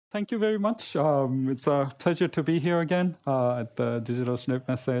Thank you very much. It's a pleasure to be here again at the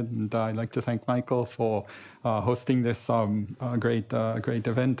Digitalschnittmesse, and I'd like to thank Michael for hosting this great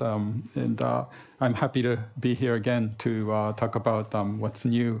event. I'm happy to be here again to talk about what's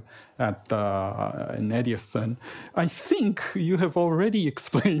new at in EDIUS. And I think you have already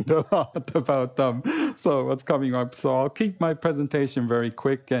explained a lot about so what's coming up. So I'll keep my presentation very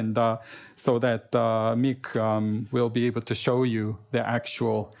quick, and so that Mick will be able to show you the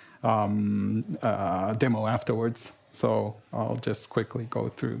actual demo afterwards. So I'll just quickly go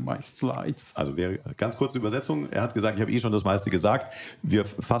through my slides. Also ganz kurze Übersetzung. Er hat gesagt, ich habe schon das meiste gesagt. Wir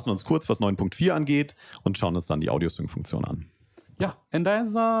fassen uns kurz, was 9.4 angeht und schauen uns dann die Audio-Sync-Funktion an. Yeah, and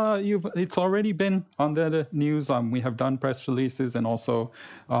as it's already been on the news, we have done press releases and also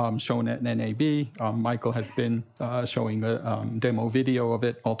shown at NAB. Michael has been showing a demo video of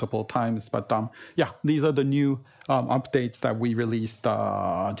it multiple times. But yeah, these are the new updates that we released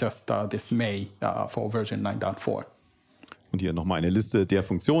just this May for version 9.4. Und hier nochmal eine Liste der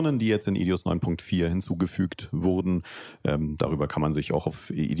Funktionen, die jetzt in EDIUS 9.4 hinzugefügt wurden. Darüber kann man sich auch auf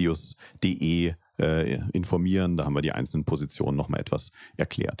edius.de informieren. Da haben wir die einzelnen Positionen nochmal etwas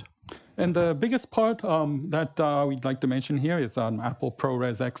erklärt. And the biggest part that we'd like to mention here is Apple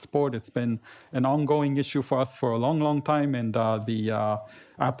ProRes export. It's been an ongoing issue for us for a long, long time, and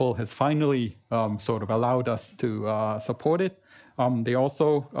Apple has finally sort of allowed us to support it. They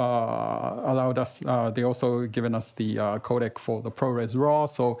also allowed us. They also given us the codec for the ProRes RAW.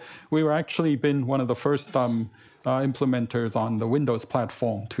 So we were actually been one of the first implementers on the Windows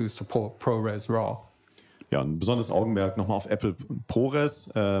platform to support ProRes RAW. Ja, ein besonderes Augenmerk nochmal auf Apple ProRes,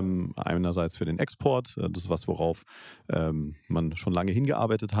 einerseits für den Export, das ist was, worauf man schon lange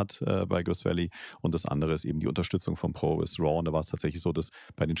hingearbeitet hat bei Ghost Valley, und das andere ist eben die Unterstützung von ProRes RAW, und da war es tatsächlich so, dass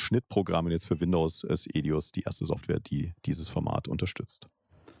bei den Schnittprogrammen jetzt für Windows ist EDIUS die erste Software, die dieses Format unterstützt.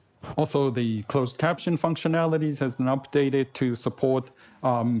 Also, the closed caption functionalities has been updated to support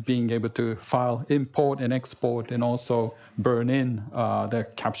being able to file import and export and also burn in the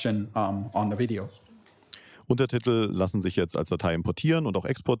caption on the video. Untertitel lassen sich jetzt als Datei importieren und auch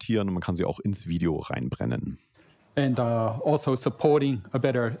exportieren, und man kann sie auch ins Video reinbrennen. And also supporting a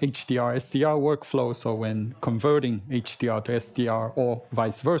better HDR-SDR workflow, so when converting HDR to SDR or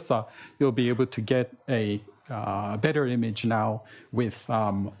vice versa, you'll be able to get a better image now with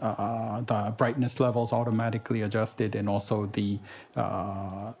the brightness levels automatically adjusted, and also the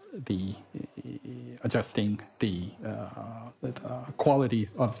adjusting the quality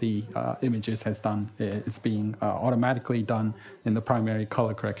of the images is being automatically done in the primary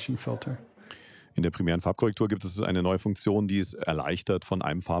color correction filter. In der primären Farbkorrektur gibt es eine neue Funktion, die es erleichtert, von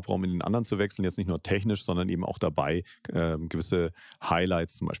einem Farbraum in den anderen zu wechseln. Jetzt nicht nur technisch, sondern eben auch dabei gewisse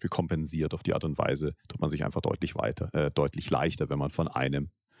Highlights zum Beispiel kompensiert. Auf die Art und Weise tut man sich einfach deutlich leichter, wenn man von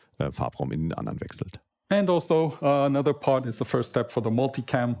einem Farbraum in den anderen wechselt. And also another part is the first step for the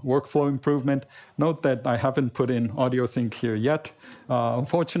multicam workflow improvement. Note that I haven't put in audio sync here yet.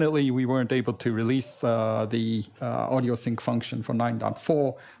 Unfortunately, we weren't able to release the audio sync function for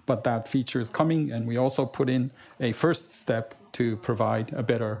 9.4, but that feature is coming, and we also put in a first step to provide a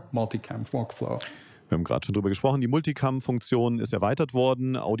better multicam workflow. Wir haben gerade schon drüber gesprochen, die Multicam-Funktion ist erweitert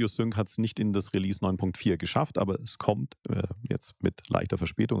worden. AudioSync hat es nicht in das Release 9.4 geschafft, aber es kommt jetzt mit leichter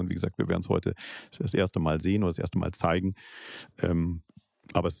Verspätung. Und wie gesagt, wir werden es heute das erste Mal sehen oder das erste Mal zeigen.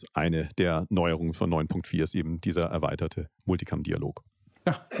 Aber es ist eine der Neuerungen von 9.4 ist eben dieser erweiterte Multicam-Dialog.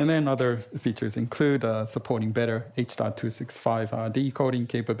 Yeah, and then other features include supporting better H.265 decoding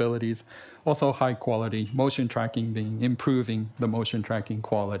capabilities, also high quality motion tracking, improving the motion tracking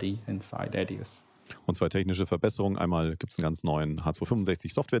quality inside EDIUS. Und zwei technische Verbesserungen. Einmal gibt es einen ganz neuen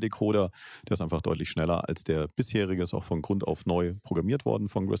H.265 Software-Decoder. Der ist einfach deutlich schneller als der bisherige, ist auch von Grund auf neu programmiert worden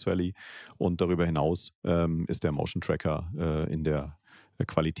von Ghost Valley. Und darüber hinaus ist der Motion Tracker in der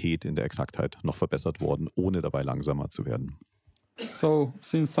Qualität, in der Exaktheit noch verbessert worden, ohne dabei langsamer zu werden. So,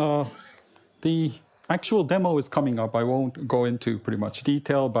 since the actual demo is coming up, I won't go into pretty much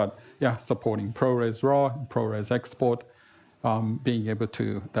detail, but yeah, supporting ProRes RAW and ProRes export. Being able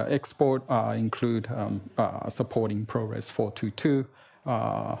to export include supporting ProRes 422,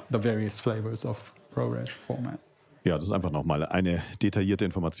 the various flavors of ProRes format. Ja, das ist einfach nochmal eine detaillierte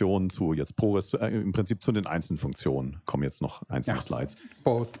Information zu jetzt ProRes, im Prinzip zu den einzelnen Funktionen. Kommen jetzt noch einzelne Slides.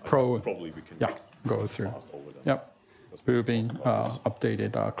 Both Pro, go through. Yep, improving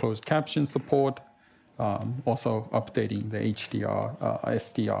updated closed caption support, also updating the HDR,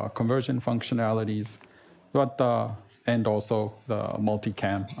 SDR conversion functionalities, but and also the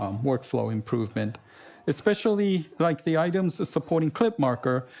multicam workflow improvement. especially like the items supporting clip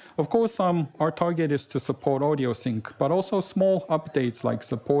marker. Of course, our target is to support audio sync, but also small updates like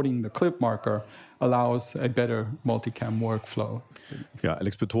supporting the clip marker allows a better multicam workflow. Ja,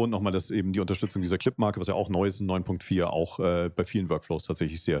 Alex betont nochmal, dass eben die Unterstützung dieser Clipmarke, was ja auch neu ist in 9.4, auch bei vielen Workflows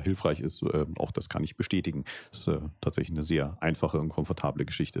tatsächlich sehr hilfreich ist. Auch das kann ich bestätigen. Es ist tatsächlich eine sehr einfache und komfortable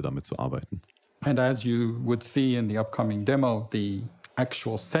Geschichte, damit zu arbeiten. And as you would see in the upcoming demo, the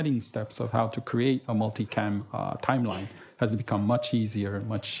actual setting steps of how to create a multicam timeline has become much easier and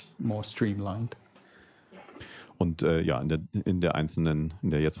much more streamlined. Und ja, in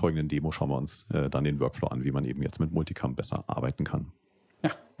der jetzt folgenden Demo schauen wir uns dann den Workflow an, wie man eben jetzt mit Multicam besser arbeiten kann.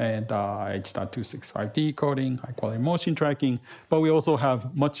 Yeah, and H.265 decoding, high quality motion tracking, but we also have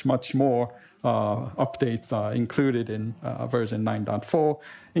much more updates included in version 9.4,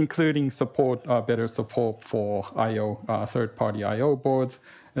 including better support for I/O, third-party I/O boards,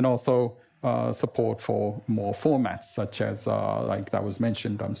 and also support for more formats, such as like that was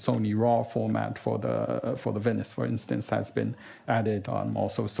mentioned, Sony RAW format for the Venice, for instance, has been added.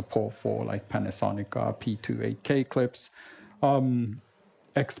 Also support for like Panasonic P2 8K clips,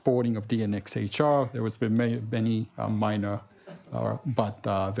 exporting of DNxHR. There was been many minor but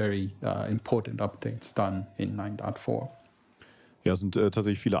very important updates done in 9.4. Ja, es sind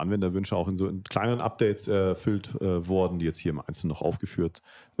tatsächlich viele Anwenderwünsche auch in kleineren Updates erfüllt worden, die jetzt hier im Einzelnen noch aufgeführt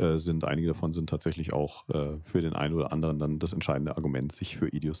sind. Einige davon sind tatsächlich auch für den einen oder anderen dann das entscheidende Argument, sich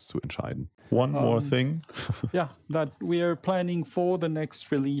für EDIUS zu entscheiden. One more thing. Yeah, that we are planning for the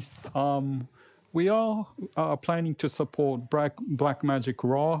next release. We are planning to support Blackmagic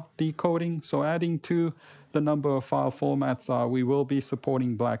RAW decoding. So adding to the number of file formats, we will be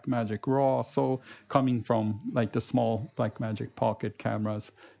supporting Blackmagic RAW. So coming from like the small Blackmagic Pocket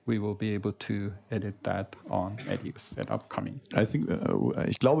cameras, we will be able to edit that on EDIUS at upcoming.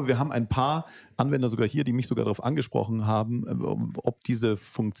 Ich glaube, wir haben ein paar Anwender sogar hier, die mich sogar darauf angesprochen haben, ob diese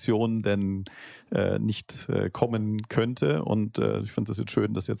Funktion denn nicht kommen könnte. Und ich finde das jetzt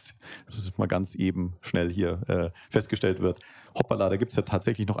schön, dass es mal ganz eben schnell hier festgestellt wird. Hoppala, da gibt es ja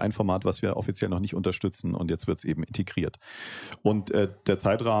tatsächlich noch ein Format, was wir offiziell noch nicht unterstützen und jetzt wird es eben integriert. Und der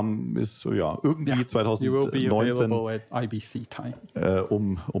Zeitrahmen ist ja irgendwie 2019 at IBC time.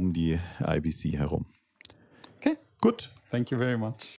 Um die IBC herum. Okay. Gut. Thank you very much.